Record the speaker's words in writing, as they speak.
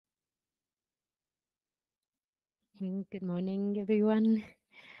Good morning, everyone.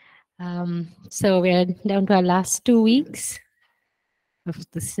 So we're down to our last 2 weeks of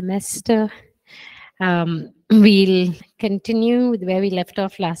the semester. We'll continue with where we left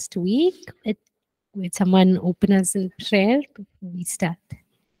off last week. With someone open us in prayer before we start.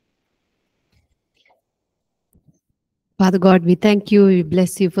 Father God, we thank you, we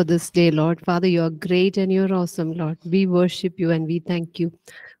bless you for this day, Lord. Father, you are great and you're awesome, Lord. We worship you and we thank you.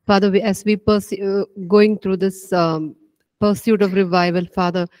 Father, as we pursue, going through this pursuit of revival,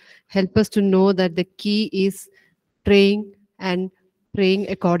 Father, help us to know that the key is praying and praying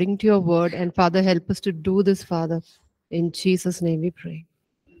according to your word. And Father, help us to do this, Father. In Jesus' name we pray.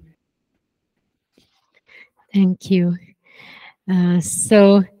 Thank you.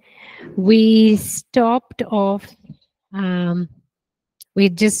 So we stopped off.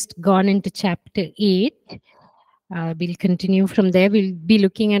 We've just gone into chapter 8. We'll continue from there. We'll be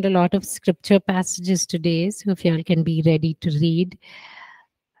looking at a lot of scripture passages today, so if you all can be ready to read,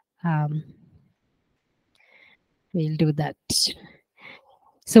 we'll do that.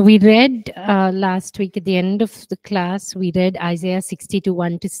 So we read last week at the end of the class, we read Isaiah 62,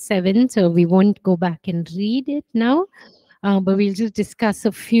 1-7. So we won't go back and read it now, but we'll just discuss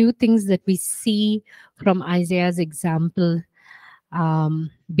a few things that we see from Isaiah's example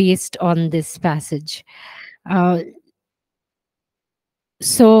based on this passage.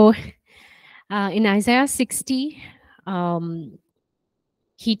 So in Isaiah 60,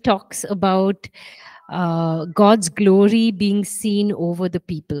 he talks about God's glory being seen over the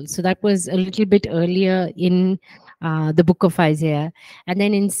people. So that was a little bit earlier in the book of Isaiah. And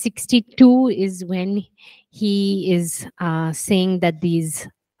then in 62 is when he is saying that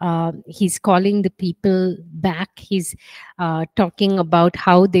he's calling the people back. He's talking about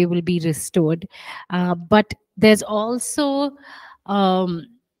how they will be restored. But there's also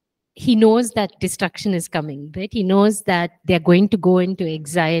he knows that destruction is coming, right? He knows that they're going to go into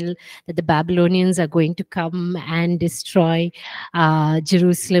exile, that the Babylonians are going to come and destroy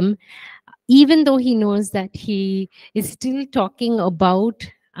Jerusalem. Even though he knows that, he is still talking about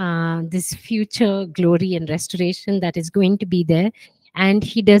this future glory and restoration that is going to be there. And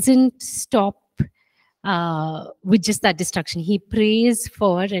he doesn't stop with just that destruction. He prays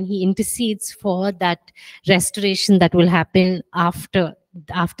for and he intercedes for that restoration that will happen after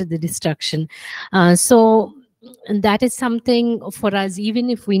the destruction. So that is something for us, even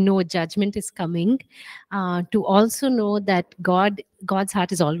if we know judgment is coming, to also know that God's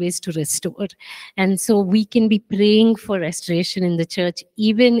heart is always to restore. And so we can be praying for restoration in the church,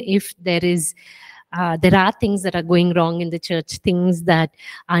 even if there are things that are going wrong in the church, things that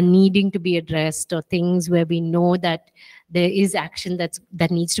are needing to be addressed, or things where we know that there is action that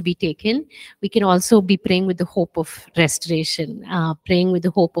needs to be taken. We can also be praying with the hope of restoration, praying with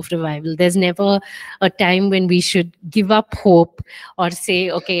the hope of revival. There's never a time when we should give up hope or say,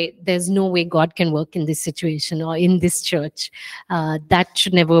 okay, there's no way God can work in this situation or in this church. That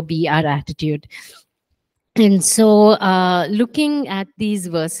should never be our attitude. And so looking at these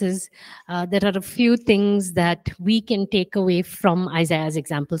verses, there are a few things that we can take away from Isaiah's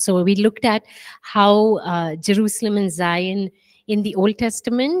example. So we looked at how Jerusalem and Zion in the Old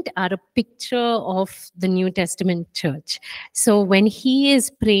Testament are a picture of the New Testament church. So when he is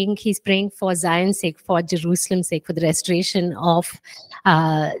praying, he's praying for Zion's sake, for Jerusalem's sake, for the restoration of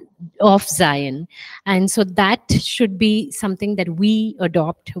Zion. And so that should be something that we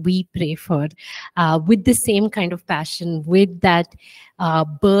adopt, we pray for, with the same kind of passion, with that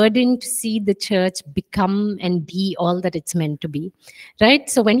burden to see the church become and be all that it's meant to be, right?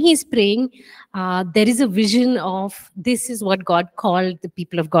 So when he's praying, there is a vision of this is what God called the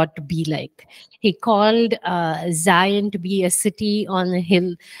people of God to be like. He called Zion to be a city on a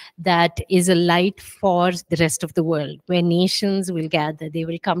hill that is a light for the rest of the world, where nations will gather. They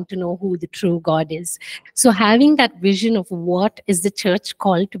will come to know who the true God is. So having that vision of what is the church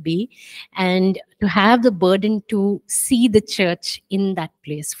called to be, and to have the burden to see the church in that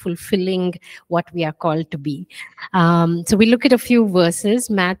place, fulfilling what we are called to be. So we look at a few verses,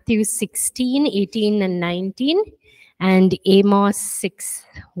 Matthew 16, 18 and 19, and Amos 6,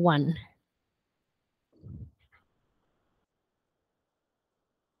 1.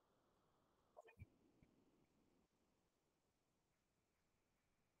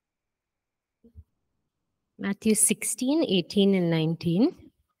 Matthew 16, 18 and 19.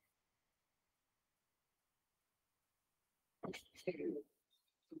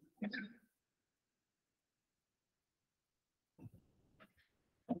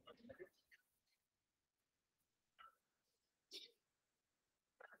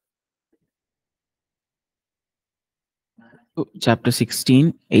 Chapter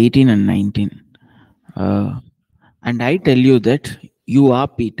 16, 18 and 19. And I tell you that you are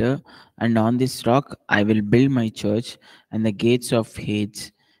Peter, and on this rock I will build my church, and the gates of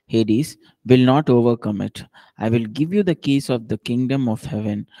Hades will not overcome it. I will give you the keys of the kingdom of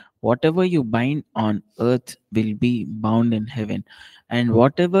heaven. Whatever you bind on earth will be bound in heaven, and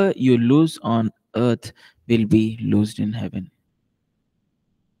whatever you loose on earth will be loosed in heaven.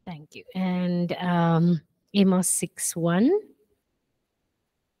 Thank you. And Amos 6:1.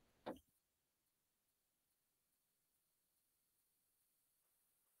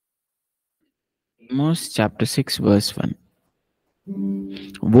 Amos chapter 6, verse 1.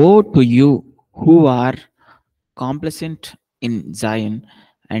 Woe to you who are complacent in Zion,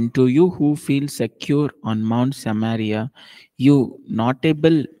 and to you who feel secure on Mount Samaria, you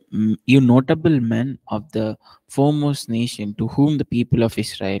notable men of the foremost nation, to whom the people of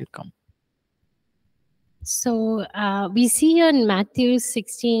Israel come. So we see here in Matthew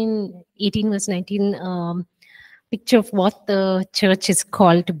 16:18 verse 19, picture of what the church is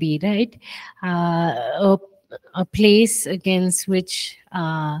called to be, right? A place against which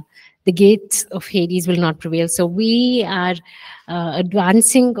the gates of Hades will not prevail. So we are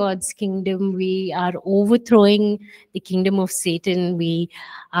advancing God's kingdom. We are overthrowing the kingdom of Satan.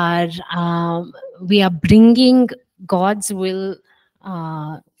 Are we are bringing God's will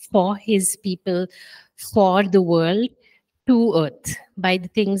for His people, for the world, to earth by the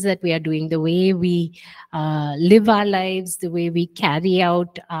things that we are doing, the way we live our lives, the way we carry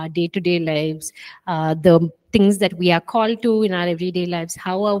out our day-to-day lives, the things that we are called to in our everyday lives.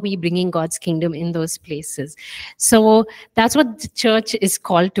 How are we bringing God's kingdom in those places? So that's what the church is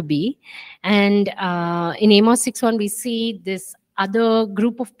called to be. And in Amos 6:1, we see this other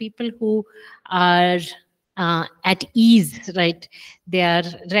group of people who are at ease, right? They are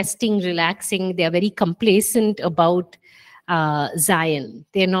resting, relaxing. They are very complacent about Zion.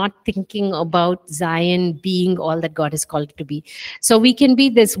 They're not thinking about Zion being all that God has called it to be. So we can be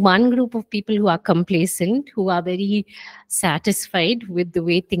this one group of people who are complacent, who are very satisfied with the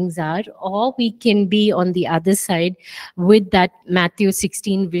way things are, or we can be on the other side with that Matthew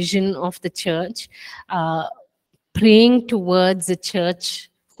 16 vision of the church, praying towards the church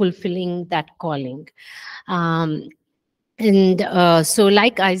fulfilling that calling. And so,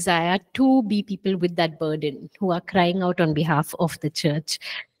 like Isaiah, to be people with that burden who are crying out on behalf of the church.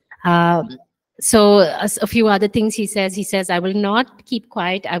 So, as a few other things he says, I will not keep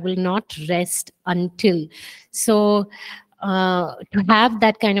quiet, I will not rest until. So, to have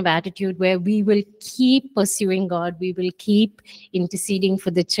that kind of attitude where we will keep pursuing God, we will keep interceding for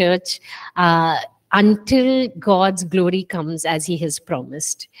the church until God's glory comes as He has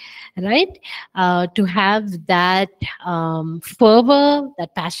promised, right? To have that fervor,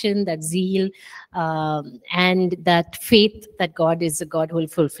 that passion, that zeal, and that faith that God is a God who will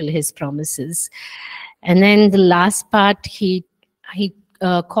fulfill His promises. And then the last part, he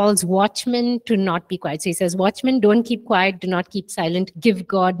calls watchmen to not be quiet. So he says, watchmen, don't keep quiet, do not keep silent, give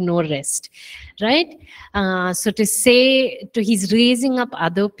God no rest, right? So to say, he's raising up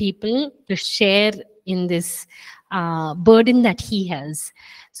other people to share in this burden that he has.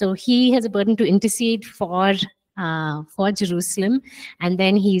 So he has a burden to intercede for Jerusalem, and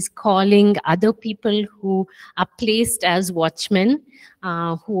then he's calling other people who are placed as watchmen,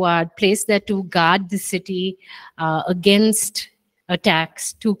 who are placed there to guard the city against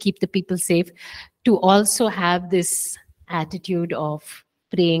attacks, to keep the people safe, to also have this attitude of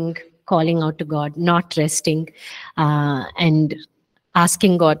praying, calling out to God, not resting, and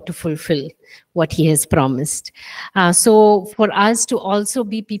asking God to fulfill what He has promised. So for us to also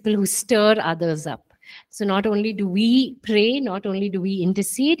be people who stir others up. So not only do we pray, not only do we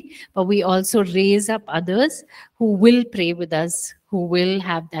intercede, but we also raise up others who will pray with us, who will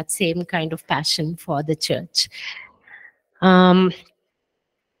have that same kind of passion for the church.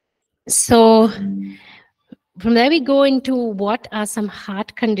 So from there we go into what are some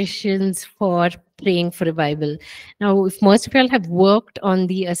heart conditions for praying for revival. Now, if most of you all have worked on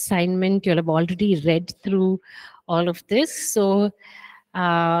the assignment, you'll have already read through all of this. So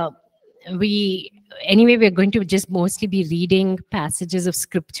we're going to just mostly be reading passages of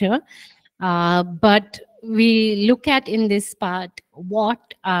scripture. But we look at in this part,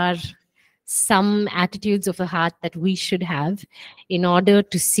 what are some attitudes of the heart that we should have in order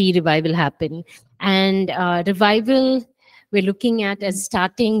to see revival happen. And revival, we're looking at as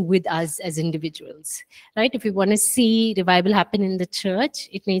starting with us as individuals, right? If we want to see revival happen in the church,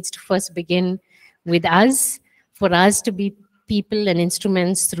 it needs to first begin with us, for us to be people and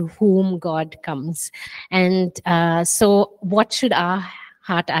instruments through whom God comes. And so what should our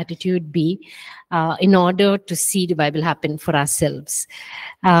heart attitude be in order to see revival happen for ourselves?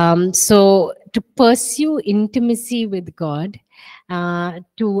 So to pursue intimacy with God,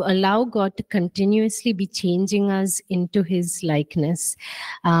 to allow God to continuously be changing us into his likeness,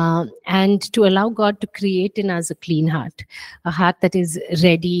 and to allow God to create in us a clean heart, a heart that is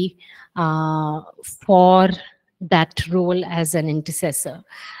ready for that role as an intercessor,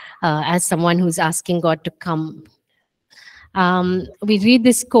 as someone who's asking God to come. We read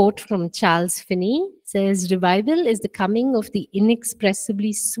this quote from Charles Finney. It says, "Revival is the coming of the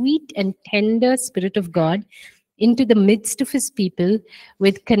inexpressibly sweet and tender Spirit of God into the midst of his people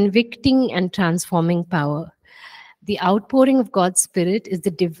with convicting and transforming power. The outpouring of God's Spirit is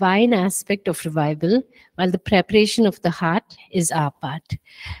the divine aspect of revival, while the preparation of the heart is our part."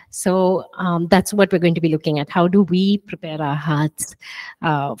 So that's what we're going to be looking at. How do we prepare our hearts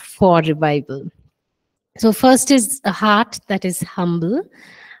for revival? So first is a heart that is humble.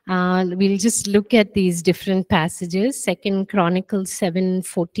 We'll just look at these different passages. 2 Chronicles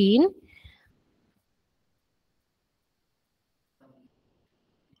 7:14.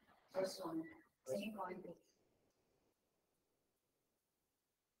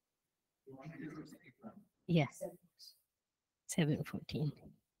 Yes, 7:14.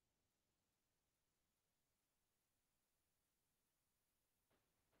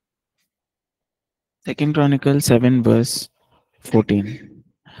 Second Chronicles 7 verse 14.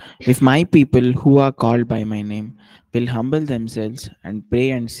 If my people who are called by my name will humble themselves and pray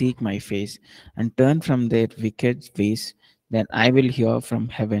and seek my face and turn from their wicked ways, then I will hear from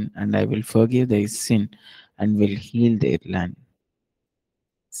heaven and I will forgive their sin and will heal their land.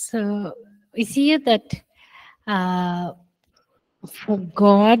 So we see that for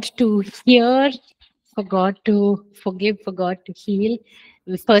God to hear, for God to forgive, for God to heal,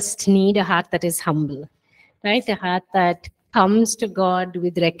 we first need a heart that is humble, right? A heart that comes to God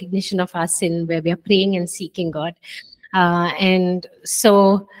with recognition of our sin, where we are praying and seeking God. And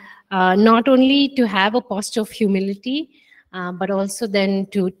so, not only to have a posture of humility, but also then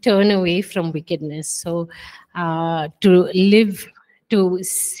to turn away from wickedness. So, to live, to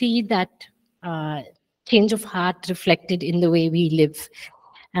see that change of heart reflected in the way we live.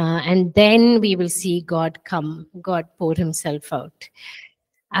 And then we will see God come, God pour himself out.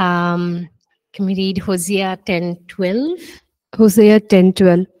 Can we read Hosea 10:12? Hosea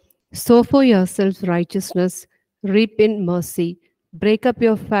 10:12. Sow for yourselves righteousness, reap in mercy, break up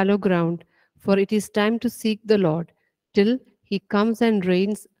your fallow ground, for it is time to seek the Lord, till he comes and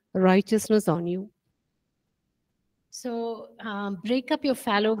rains righteousness on you. So break up your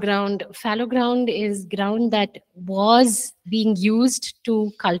fallow ground. Fallow ground is ground that was being used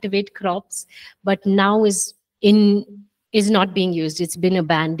to cultivate crops, but now is not being used. It's been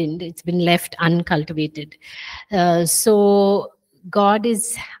abandoned. It's been left uncultivated. So God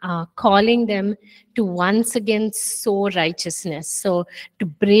is calling them to once again sow righteousness. So to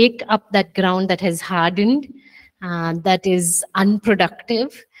break up that ground that has hardened, that is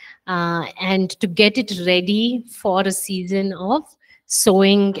unproductive, and to get it ready for a season of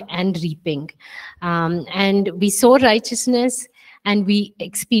sowing and reaping. And we sow righteousness and we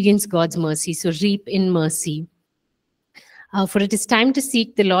experience God's mercy. So reap in mercy. For it is time to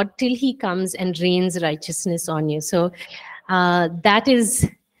seek the Lord till he comes and rains righteousness on you. So that is,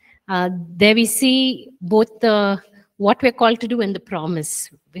 there we see both the what we're called to do and the promise.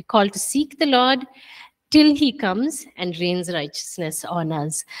 We're called to seek the Lord till he comes and rains righteousness on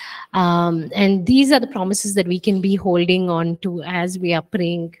us. And these are the promises that we can be holding on to as we are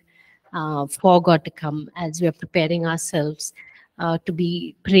praying for God to come, as we are preparing ourselves to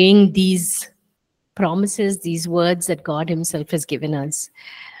be praying these promises, these words that God himself has given us.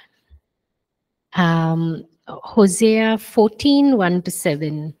 Hosea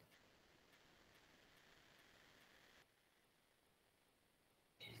 14:1-7.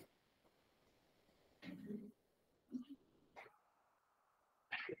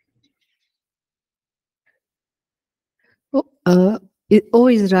 O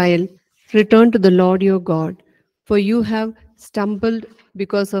Israel, return to the Lord your God, for you have stumbled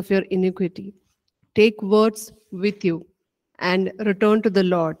because of your iniquity. Take words with you and return to the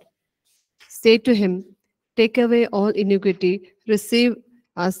Lord. Say to him, take away all iniquity, receive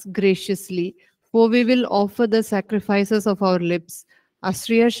us graciously, for we will offer the sacrifices of our lips.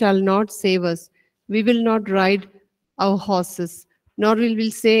 Assyria shall not save us. We will not ride our horses, nor will we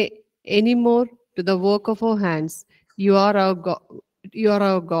say any more to the work of our hands, you are our you are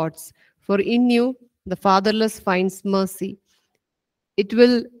our gods. For in you the fatherless finds mercy. It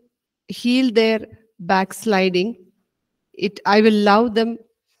will heal their backsliding. I will love them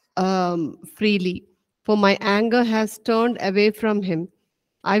freely, for my anger has turned away from him.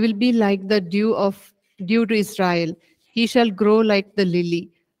 I will be like the dew to Israel. He shall grow like the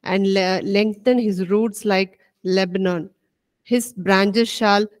lily, and lengthen his roots like Lebanon. His branches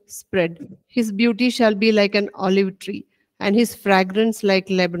shall spread. His beauty shall be like an olive tree, and his fragrance like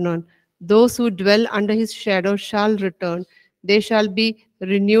Lebanon. Those who dwell under his shadow shall return. They shall be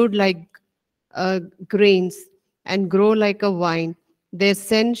renewed like grains, and grow like a vine. Their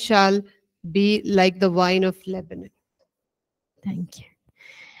scent shall be like the wine of Lebanon. Thank you.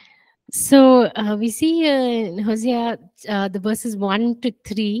 So we see in Hosea the verses 1 to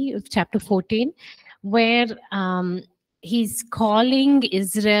 3 of chapter 14, where he's calling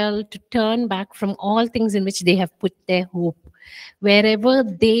Israel to turn back from all things in which they have put their hope. Wherever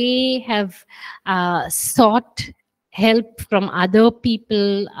they have sought help from other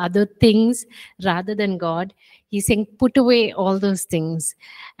people, other things, rather than God, he's saying, put away all those things.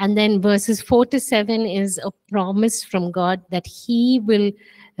 And then verses 4 to 7 is a promise from God that he will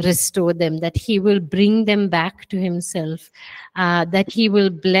restore them, that he will bring them back to himself, that he will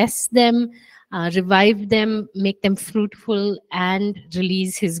bless them, revive them, make them fruitful, and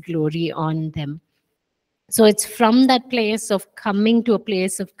release his glory on them. So it's from that place of coming to a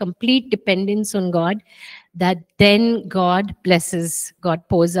place of complete dependence on God that then God blesses, God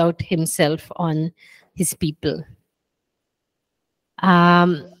pours out himself on his people.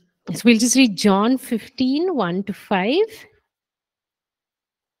 So we'll just read John 15, 1 to 5.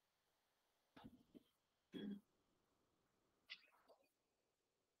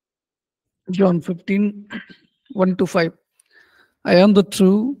 John 15, 1 to 5. I am the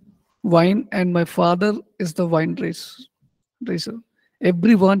true vine, and my Father is the dresser.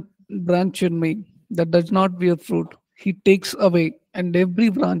 Every branch in me that does not bear fruit, he takes away, and every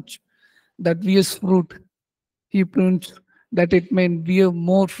branch that bears fruit, he prunes, that it may bear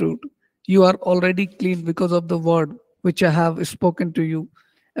more fruit. You are already clean because of the word which I have spoken to you.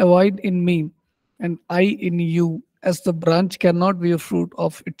 Abide in me, and I in you, as the branch cannot bear fruit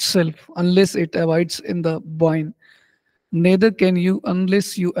of itself unless it abides in the vine. Neither can you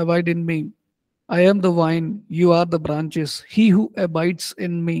unless you abide in me. I am the vine, you are the branches. He who abides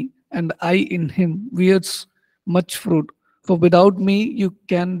in me and I in him bears much fruit. For without me you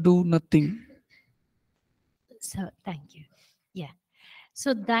can do nothing. So thank you. Yeah.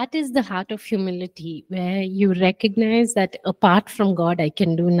 So that is the heart of humility, where you recognize that apart from God, I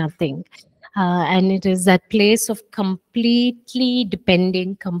can do nothing. And it is that place of completely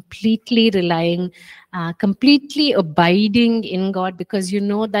depending, completely relying, completely abiding in God, because you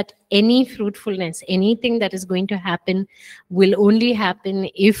know that any fruitfulness, anything that is going to happen will only happen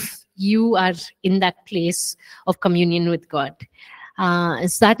if you are in that place of communion with God.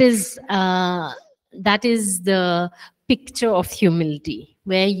 So that is the picture of humility,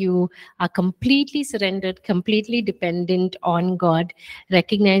 where you are completely surrendered, completely dependent on God,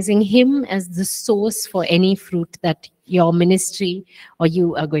 recognizing him as the source for any fruit that your ministry or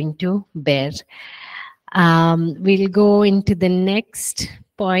you are going to bear. We'll go into the next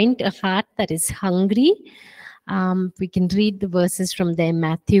point, a heart that is hungry. We can read the verses from there,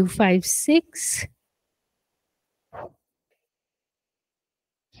 Matthew 5, 6.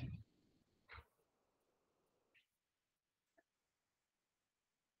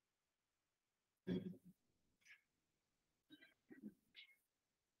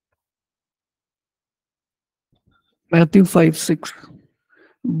 Matthew 5, 6.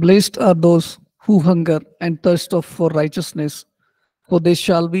 Blessed are those who hunger and thirst for righteousness, for they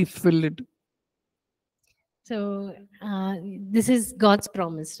shall be filled. So this is God's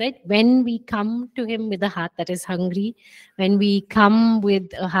promise, right? When we come to him with a heart that is hungry, when we come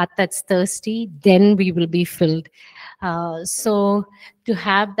with a heart that's thirsty, then we will be filled. So to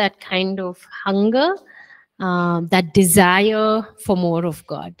have that kind of hunger, that desire for more of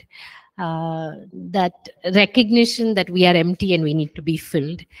God, that recognition that we are empty and we need to be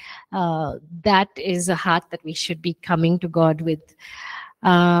filled, that is a heart that we should be coming to God with.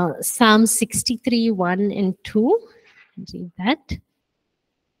 Psalm 63, 1 and 2. Read that.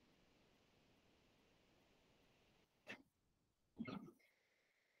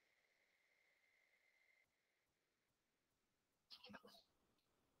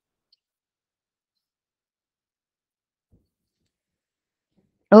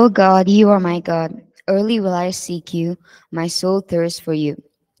 O God, you are my God. Early will I seek you. My soul thirsts for you.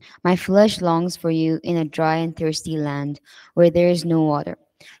 My flesh longs for you in a dry and thirsty land where there is no water.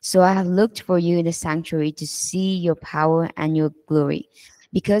 So I have looked for you in the sanctuary to see your power and your glory.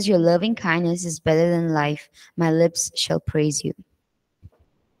 Because your loving kindness is better than life, my lips shall praise you.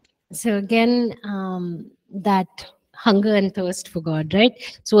 So again, that hunger and thirst for God, right?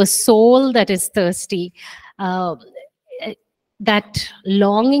 So a soul that is thirsty. that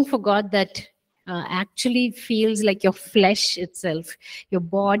longing for God that actually feels like your flesh itself, your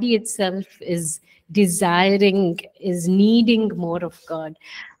body itself is desiring, is needing more of God.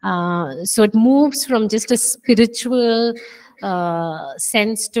 So it moves from just a spiritual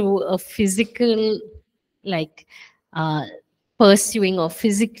sense to a physical, like uh, pursuing or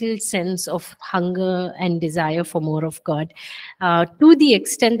physical sense of hunger and desire for more of God, to the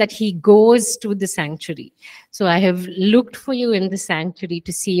extent that he goes to the sanctuary. So I have looked for you in the sanctuary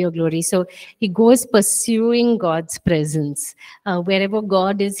to see your glory. So he goes pursuing God's presence. Wherever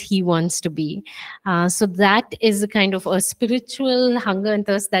God is, he wants to be. So that is a kind of a spiritual hunger and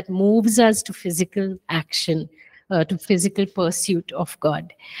thirst that moves us to physical action, to physical pursuit of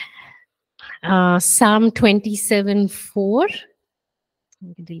God. Psalm 27:4.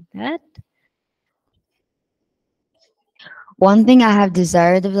 You can read that. One thing I have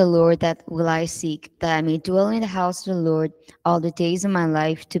desired of the Lord, that will I seek, that I may dwell in the house of the Lord all the days of my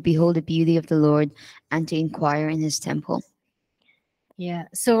life, to behold the beauty of the Lord and to inquire in his temple. Yeah.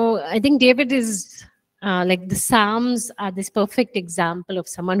 So I think David is like the Psalms are this perfect example of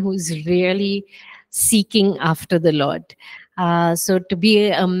someone who is really seeking after the Lord. So to be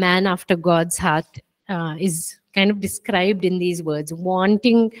a man after God's heart is kind of described in these words: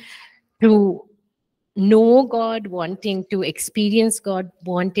 wanting to know God, wanting to experience God,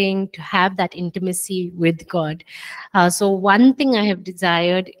 wanting to have that intimacy with God. So one thing I have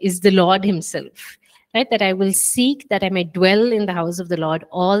desired is the Lord himself, right? That I will seek, that I may dwell in the house of the Lord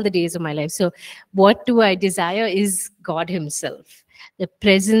all the days of my life. So what do I desire is God himself, the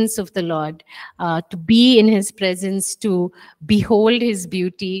presence of the Lord, to be in his presence, to behold his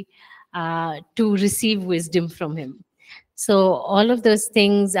beauty, to receive wisdom from him. So all of those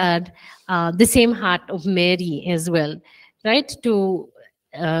things are the same heart of Mary as well, right?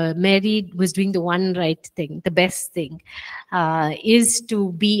 Mary was doing the one right thing, the best thing, is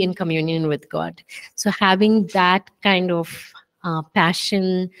to be in communion with God. So having that kind of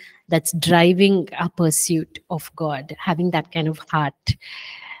passion that's driving a pursuit of God, having that kind of heart.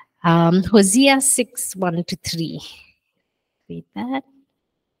 Hosea 6:1-3. Read that.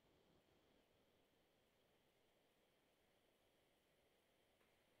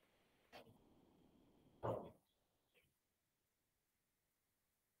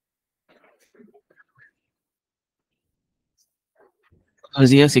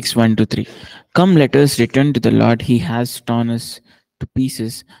 Hosea 6:1-3. Come, let us return to the Lord. He has torn us to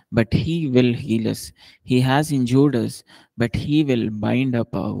pieces, but he will heal us. He has injured us, but he will bind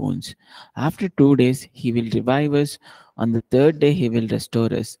up our wounds. After 2 days, he will revive us. On the third day, he will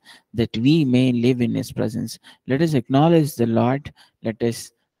restore us, that we may live in his presence. Let us acknowledge the Lord. Let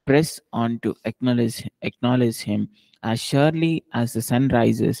us press on to acknowledge him. As surely as the sun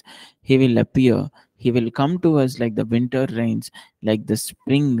rises, he will appear. He will come to us like the winter rains, like the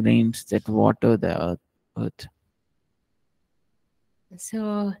spring rains that water the earth.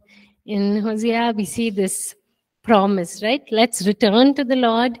 So in Hosea, we see this promise, right? Let's return to the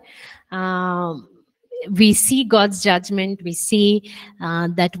Lord. We see God's judgment. We see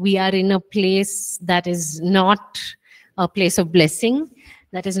that we are in a place that is not a place of blessing,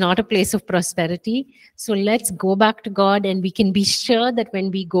 that is not a place of prosperity. So let's go back to God, and we can be sure that when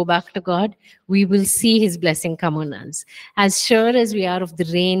we go back to God, we will see his blessing come on us. As sure as we are of the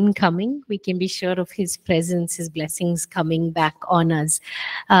rain coming, we can be sure of his presence, his blessings coming back on us.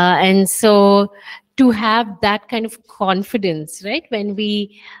 And so to have that kind of confidence, right, when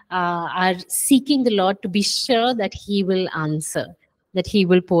we are seeking the Lord, to be sure that he will answer, that he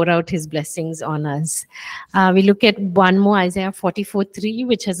will pour out his blessings on us. We look at one more, Isaiah 44:3,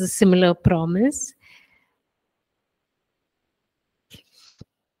 which has a similar promise.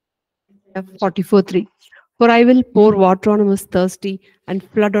 44:3. For I will pour water on who is thirsty and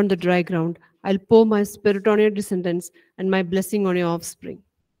flood on the dry ground. I'll pour my spirit on your descendants and my blessing on your offspring.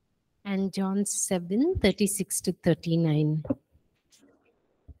 And John 7:36-39.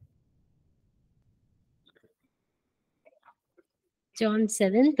 John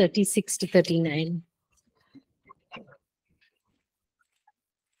 7:36-39.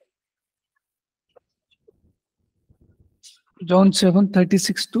 John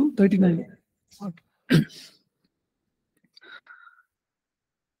 7:36-39.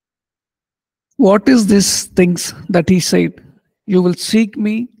 What is this things that he said? You will seek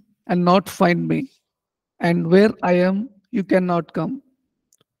me and not find me, and where I am, you cannot come.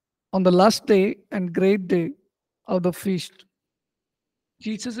 On the last day and great day of the feast,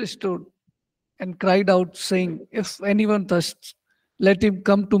 Jesus stood and cried out, saying, if anyone thirsts, let him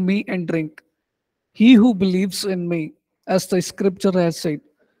come to me and drink. He who believes in me, as the scripture has said,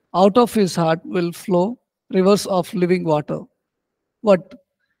 out of his heart will flow rivers of living water. What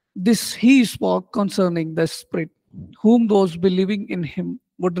this he spoke concerning the Spirit, whom those believing in him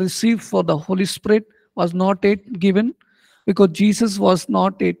would receive, for the Holy Spirit was not yet given, because Jesus was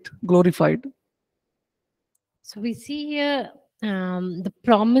not yet glorified. So we see here the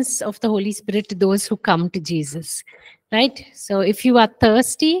promise of the Holy Spirit to those who come to Jesus, right? So if you are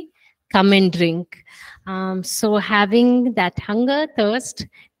thirsty, come and drink. So having that hunger, thirst,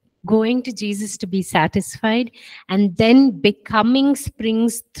 going to Jesus to be satisfied, and then becoming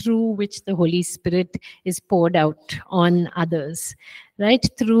springs through which the Holy Spirit is poured out on others, right?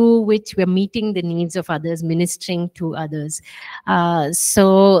 Through which we're meeting the needs of others, ministering to others.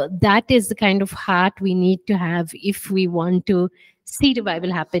 So that is the kind of heart we need to have if we want to see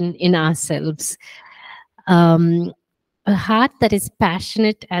revival happen in ourselves. A heart that is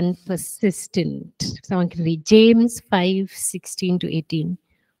passionate and persistent. Someone can read James 5:16-18.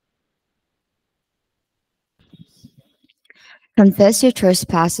 Confess your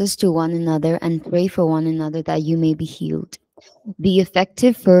trespasses to one another and pray for one another that you may be healed. The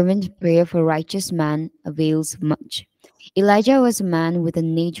effective, fervent prayer for a righteous man avails much. Elijah was a man with a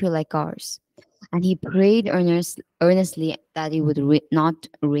nature like ours, and he prayed earnestly that it would not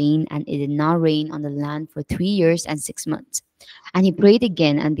rain, and it did not rain on the land for 3 years and 6 months. And he prayed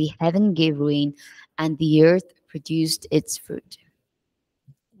again, and the heaven gave rain, and the earth produced its fruit.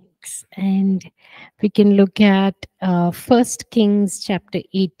 And we can look at 1 Kings chapter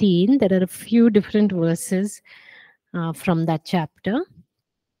 18. There are a few different verses from that chapter.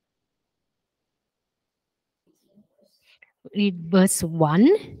 Read verse 1.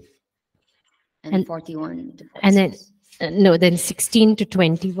 And 41. And then, no, then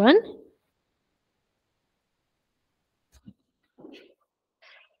 16-21.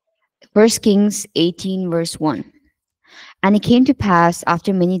 First Kings 18, verse 1. And it came to pass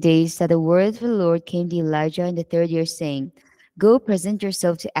after many days that the word of the Lord came to Elijah in the 3rd year, saying, Go present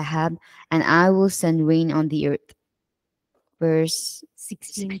yourself to Ahab, and I will send rain on the earth. Verse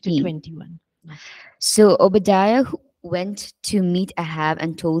 16-21. So Obadiah went to meet Ahab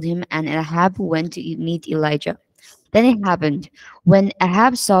and told him, and Ahab went to meet Elijah. Then it happened, when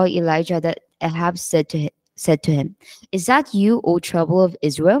Ahab saw Elijah, that Ahab said to him, Is that you, O trouble of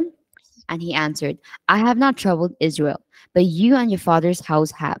Israel? And he answered, I have not troubled Israel, but you and your father's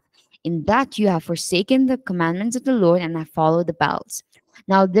house have, in that you have forsaken the commandments of the Lord and have followed the Baals.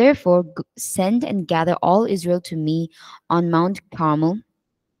 Now therefore send and gather all Israel to me on Mount Carmel,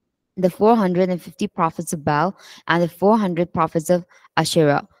 the 450 prophets of Baal and the 400 prophets of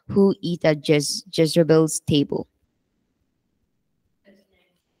Asherah, who eat at Jezreel's table.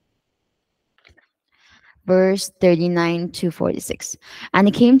 Verse 39-46. And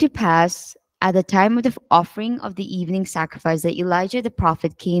it came to pass at the time of the offering of the evening sacrifice that Elijah the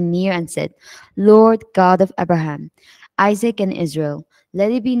prophet came near and said, Lord God of Abraham, Isaac, and Israel,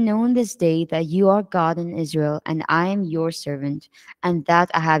 let it be known this day that you are God in Israel, and I am your servant, and that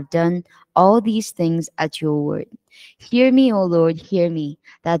I have done all these things at your word. Hear me, O Lord, hear me,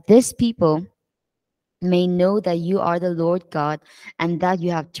 that this people may know that you are the Lord God, and that you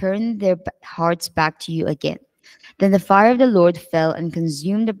have turned their hearts back to you again. Then the fire of the Lord fell and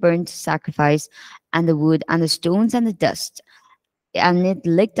consumed the burnt sacrifice, and the wood, and the stones, and the dust, and it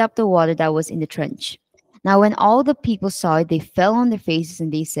licked up the water that was in the trench. Now when all the people saw it, they fell on their faces,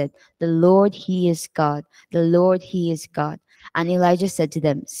 and they said, The Lord, He is God. The Lord, He is God. And Elijah said to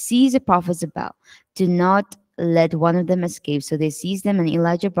them, Seize the prophets of Baal. Do not let one of them escape. So they seized them, and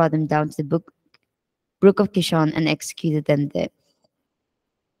Elijah brought them down to the brook of Kishon and executed them there.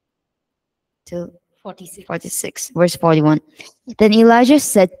 Till 46. Verse 41. Then Elijah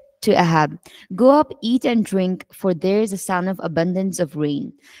said to Ahab, Go up, eat and drink, for there is a sound of abundance of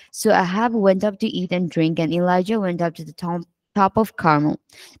rain. So Ahab went up to eat and drink, and Elijah went up to the top of Carmel.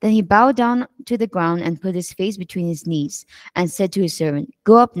 Then he bowed down to the ground and put his face between his knees, and said to his servant,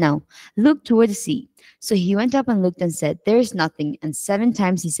 Go up now, look toward the sea. So he went up and looked and said, There is nothing. And 7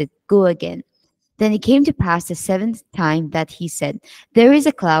 times he said, Go again. Then it came to pass the 7th time that he said, There is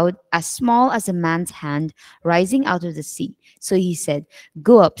a cloud as small as a man's hand rising out of the sea. So he said,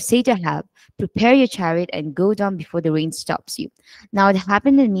 Go up, say to Ahab, Prepare your chariot and go down before the rain stops you. Now it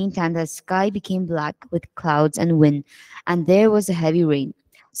happened in the meantime that the sky became black with clouds and wind, and there was a heavy rain.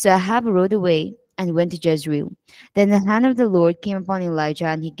 So Ahab rode away and went to Jezreel. Then the hand of the Lord came upon Elijah,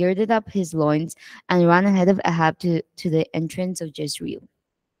 and he girded up his loins and ran ahead of Ahab to the entrance of Jezreel.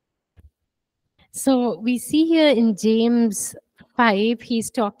 So we see here in James 5, he's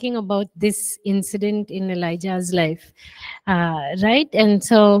talking about this incident in Elijah's life, right? And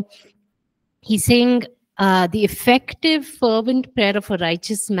so he's saying, the effective, fervent prayer of a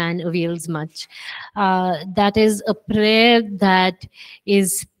righteous man avails much. That is a prayer that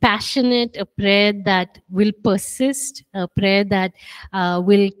is passionate, a prayer that will persist, a prayer that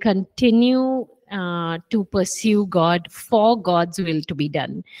will continue to pursue God for God's will to be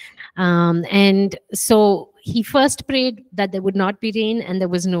done. And so he first prayed that there would not be rain, and there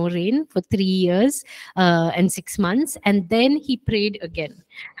was no rain for 3 years and 6 months. And then he prayed again.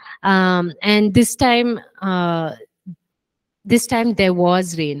 And this time there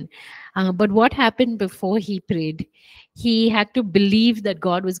was rain. But what happened before he prayed? He had to believe that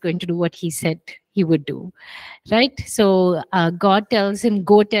God was going to do what he said he would do, right? So God tells him,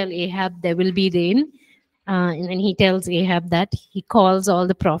 go tell Ahab there will be rain. And then he tells Ahab that. He calls all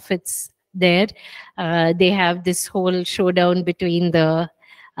the prophets there. They have this whole showdown between the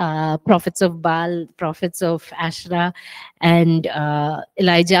prophets of Baal, prophets of Asherah, and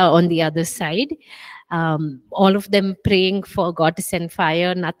Elijah on the other side. All of them praying for God to send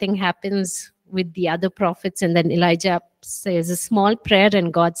fire. Nothing happens with the other prophets. And then Elijah says a small prayer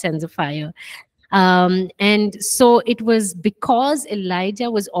and God sends a fire. And so it was because Elijah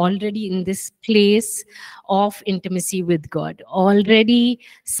was already in this place of intimacy with God, already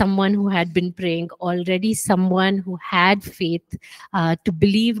someone who had been praying, already someone who had faith to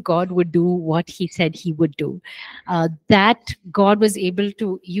believe God would do what he said he would do, that God was able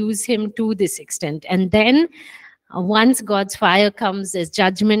to use him to this extent. And then once God's fire comes, there's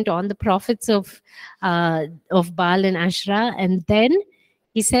judgment on the prophets of Baal and Asherah. And then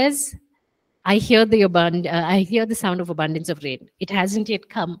he says, I hear the sound of abundance of rain. It hasn't yet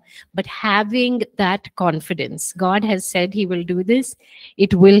come, but having that confidence, God has said he will do this,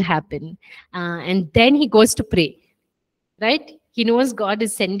 it will happen. And then he goes to pray, right? He knows God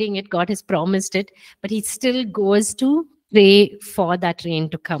is sending it, God has promised it, but he still goes to pray for that rain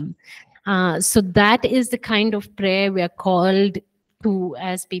to come. So that is the kind of prayer we are called to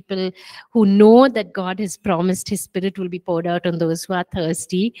as people who know that God has promised his spirit will be poured out on those who are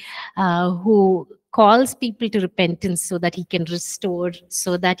thirsty, who calls people to repentance so that he can restore,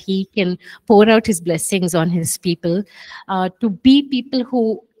 so that he can pour out his blessings on his people, to be people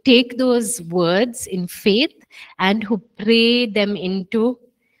who take those words in faith and who pray them into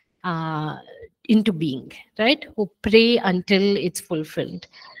being, right? Who pray until it's fulfilled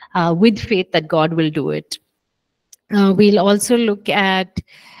with faith that God will do it. We'll also look at,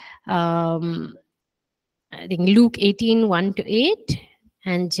 I think, Luke 18, 1-8,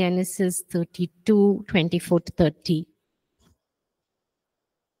 and Genesis 32, 24-30.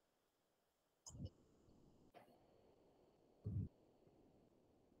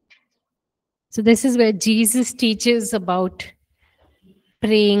 So this is where Jesus teaches about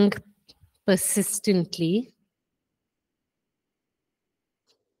praying persistently.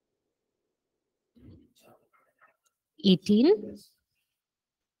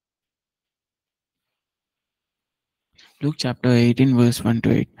 Luke chapter 18, verse 1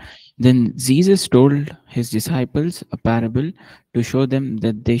 to 8. Then Jesus told his disciples a parable to show them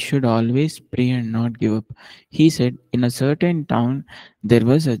that they should always pray and not give up. He said, in a certain town there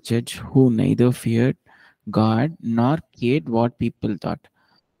was a judge who neither feared God nor cared what people thought.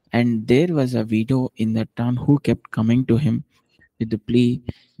 And there was a widow in that town who kept coming to him with the plea,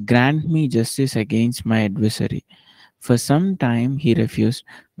 grant me justice against my adversary. For some time he refused,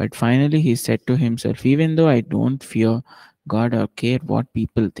 but finally he said to himself, even though I don't fear God or care what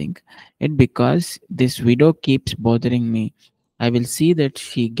people think, yet because this widow keeps bothering me, I will see that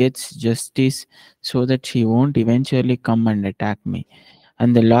she gets justice so that she won't eventually come and attack me.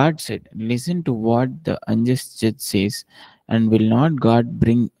 And the Lord said, listen to what the unjust judge says, and will not God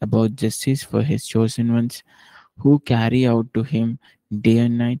bring about justice for his chosen ones who carry out to him day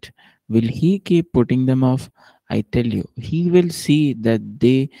and night? Will he keep putting them off? I tell you, he will see that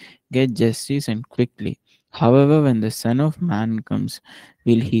they get justice and quickly. However, when the Son of Man comes,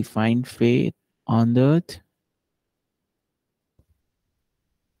 will he find faith on the earth?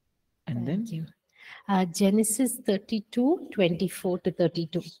 And then Thank you. Genesis 32,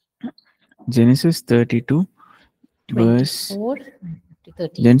 24-32. Genesis 32, verse 24 to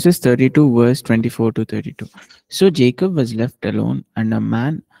 30. Genesis 32, verse 24 to 32. So Jacob was left alone, and a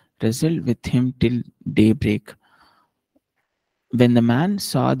man wrestled with him till daybreak. When the man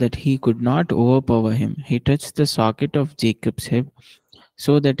saw that he could not overpower him, he touched the socket of Jacob's hip,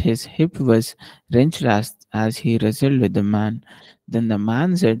 so that his hip was wrenched as he wrestled with the man. Then the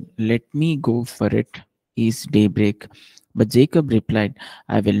man said, let me go, for it is daybreak. But Jacob replied,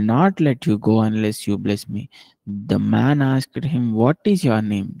 I will not let you go unless you bless me. The man asked him, what is your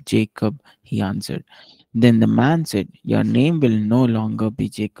name? Jacob, he answered. Then the man said, "Your name will no longer be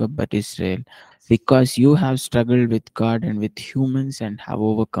Jacob but Israel, because you have struggled with God and with humans and have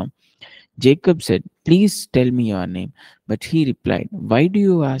overcome." Jacob said, "Please tell me your name." But he replied, "Why do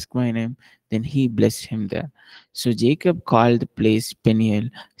you ask my name?" Then he blessed him there. So Jacob called the place Peniel,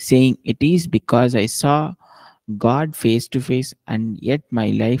 saying, "It is because I saw God face to face, and yet my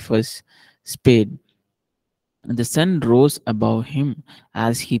life was spared." The sun rose above him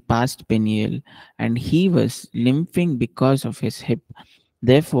as he passed Peniel, and he was limping because of his hip.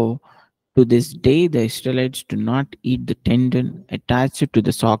 Therefore, to this day, the Israelites do not eat the tendon attached to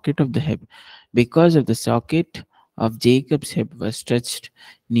the socket of the hip, because of the socket of Jacob's hip was stretched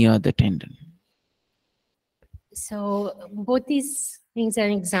near the tendon. So both these things are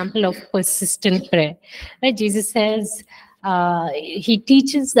an example of persistent prayer. Right? Jesus says, he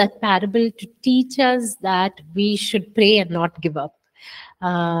teaches that parable to teach us that we should pray and not give up.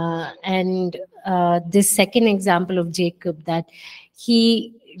 And this second example of Jacob, that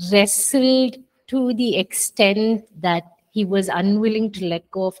he wrestled to the extent that he was unwilling to let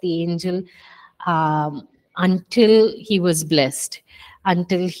go of the angel until he was blessed,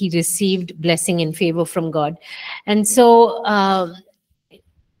 until he received blessing and favor from God. And so,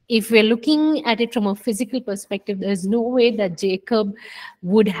 if we're looking at it from a physical perspective, there's no way that Jacob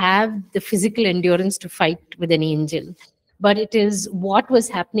would have the physical endurance to fight with an angel. But it is what was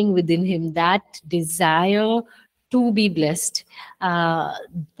happening within him, that desire to be blessed,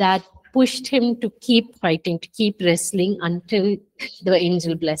 that pushed him to keep fighting, to keep wrestling until the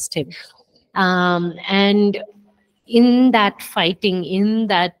angel blessed him. And in that fighting, in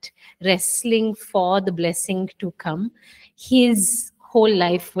that wrestling for the blessing to come, his whole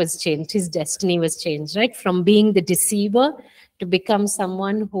life was changed. His destiny was changed, right? From being the deceiver to become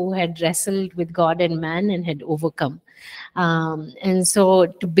someone who had wrestled with God and man and had overcome. And so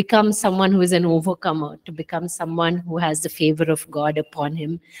to become someone who is an overcomer, to become someone who has the favor of God upon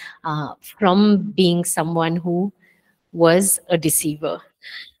him, from being someone who was a deceiver.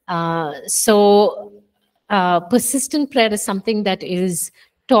 Persistent prayer is something that is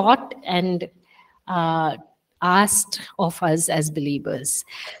taught and asked of us as believers.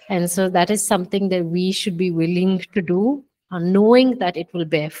 And so that is something that we should be willing to do, knowing that it will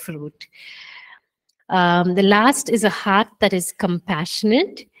bear fruit. The last is a heart that is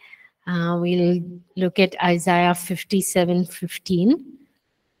compassionate. We'll look at Isaiah 57:15.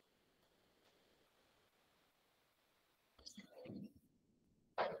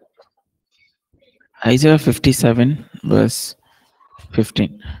 Isaiah 57, verse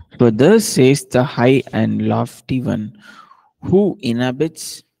 15. For thus says the high and lofty one, who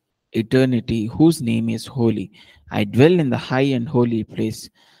inhabits eternity, whose name is holy. I dwell in the high and holy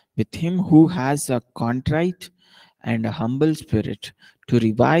place with him who has a contrite and a humble spirit, to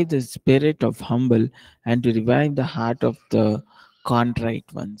revive the spirit of humble and to revive the heart of the contrite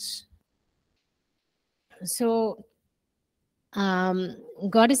ones. So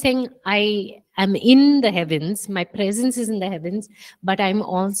God is saying, I am in the heavens, my presence is in the heavens, but I'm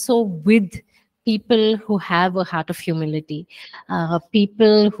also with people who have a heart of humility,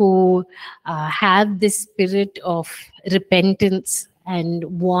 people who have this spirit of repentance and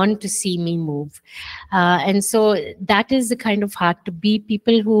want to see me move. And so that is the kind of heart to be,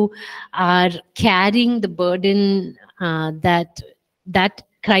 people who are carrying the burden that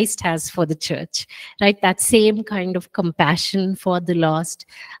Christ has for the church, right? That same kind of compassion for the lost,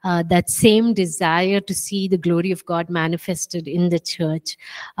 that same desire to see the glory of God manifested in the church,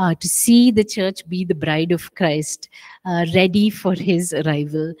 to see the church be the bride of Christ, ready for his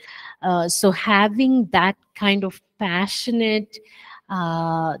arrival. So having that kind of passionate,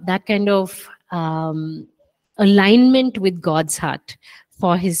 that kind of alignment with God's heart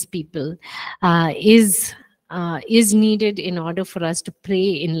for his people is needed in order for us to pray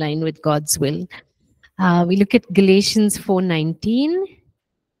in line with God's will. We look at Galatians 4:19.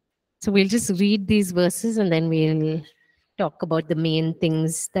 So we'll just read these verses and then we'll talk about the main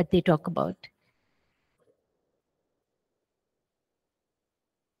things that they talk about.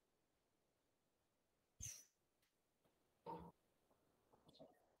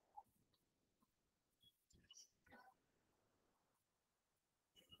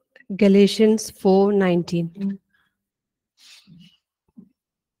 Galatians 4:19.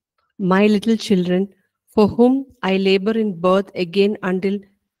 My little children, for whom I labor in birth again until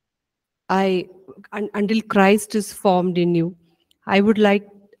Christ is formed in you. I would like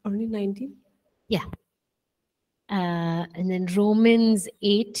only 19. Yeah. And then Romans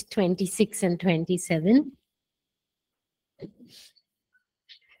 8:26 and 27.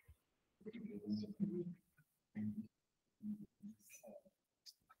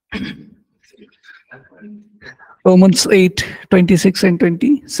 Romans 8:26 and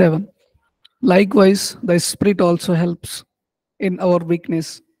 27. Likewise, the Spirit also helps in our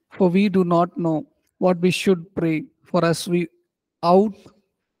weakness, for we do not know what we should pray for as we ought,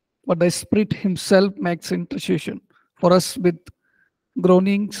 but the Spirit Himself makes intercession for us with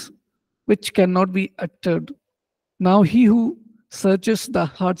groanings which cannot be uttered. Now He who searches the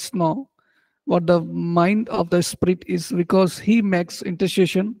hearts know what the mind of the Spirit is, because He makes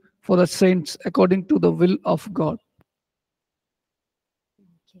intercession for the saints according to the will of God.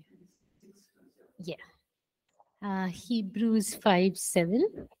 Yeah. Hebrews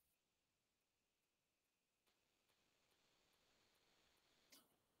 5:7.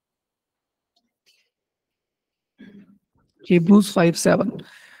 Hebrews 5:7.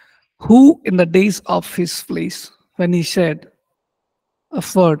 Who in the days of his flesh, when he said,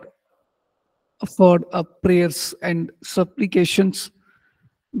 offered, offered up prayers and supplications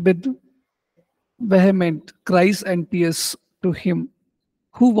with vehement cries and tears to him,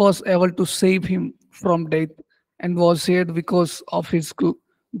 who was able to save him from death, and was saved because of his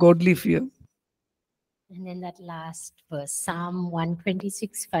godly fear. And then that last verse, Psalm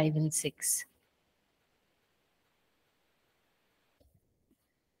 126, 5 and 6.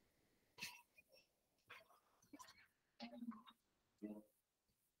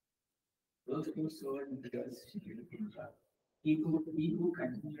 Those who sow in tears will reap joy. He who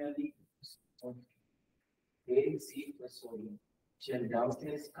continually sows, bearing seed for sowing, shall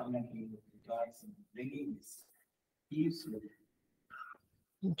doubtless come again with rejoicing, bringing his sheaves with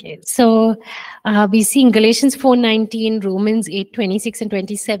him. Okay, so we see in Galatians 4:19, Romans 8:26 and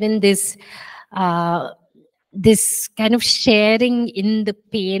 27, this kind of sharing in the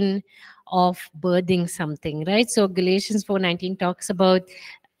pain of birthing something, right? So Galatians 4:19 talks about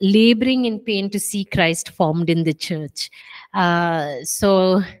laboring in pain to see Christ formed in the church.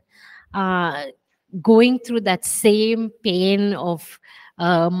 So going through that same pain of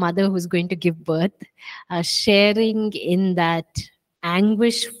a mother who's going to give birth, sharing in that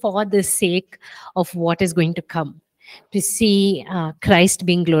anguish for the sake of what is going to come, to see Christ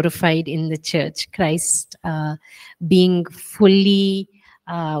being glorified in the church, Christ being fully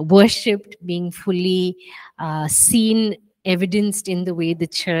worshipped, being fully seen, evidenced in the way the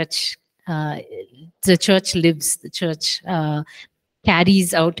church lives, the church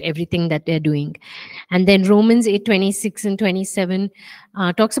carries out everything that they're doing. And then Romans 8:26 and 27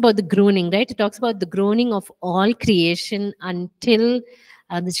 talks about the groaning, right? It talks about the groaning of all creation until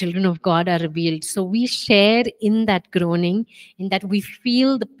the children of God are revealed. So we share in that groaning, in that we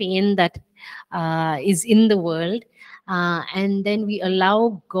feel the pain that is in the world. And then we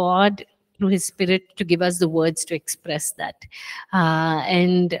allow God through His Spirit to give us the words to express that.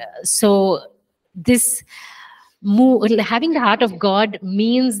 And so this having the heart of God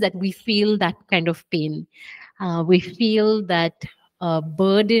means that we feel that kind of pain. We feel that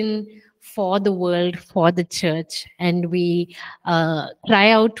burden for the world, for the church, and we cry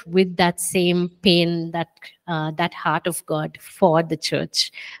out with that same pain, that heart of God for the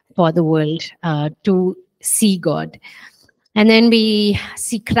church, for the world, to see God. And then we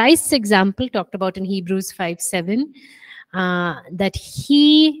see Christ's example talked about in Hebrews 5:7, that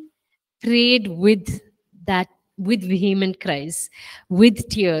He prayed with vehement cries, with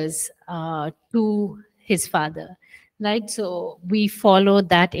tears, to His Father. Right? So we follow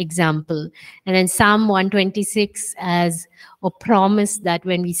that example. And then Psalm 126 as a promise that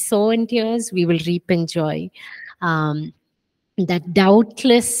when we sow in tears, we will reap in joy. That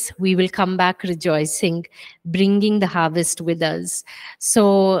doubtless we will come back rejoicing, bringing the harvest with us.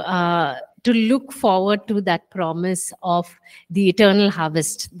 So to look forward to that promise of the eternal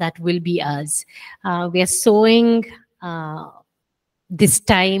harvest that will be ours. We are sowing this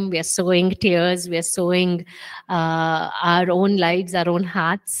time, we are sowing tears, we are sowing our own lives, our own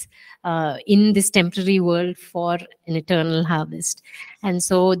hearts in this temporary world for an eternal harvest. And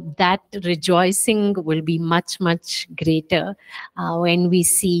so that rejoicing will be much, much greater when we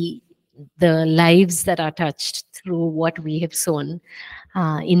see the lives that are touched through what we have sown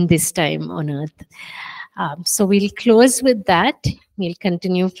in this time on earth. So we'll close with that. We'll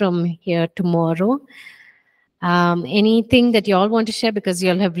continue from here tomorrow. Anything that you all want to share, because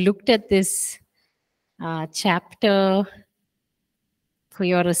you all have looked at this chapter for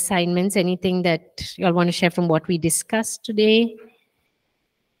your assignments? Anything that you all want to share from what we discussed today,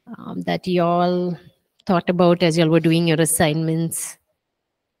 that you all thought about as you all were doing your assignments?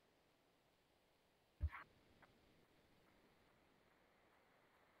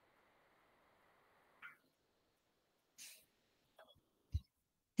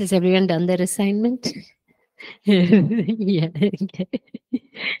 Has everyone done their assignment? Yeah. Okay.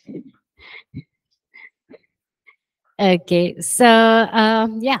 Okay, so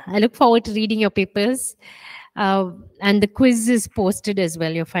yeah, I look forward to reading your papers. And the quiz is posted as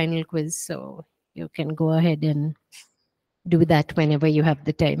well, your final quiz. So you can go ahead and do that whenever you have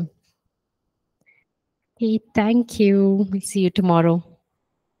the time. Okay, thank you. We'll see you tomorrow.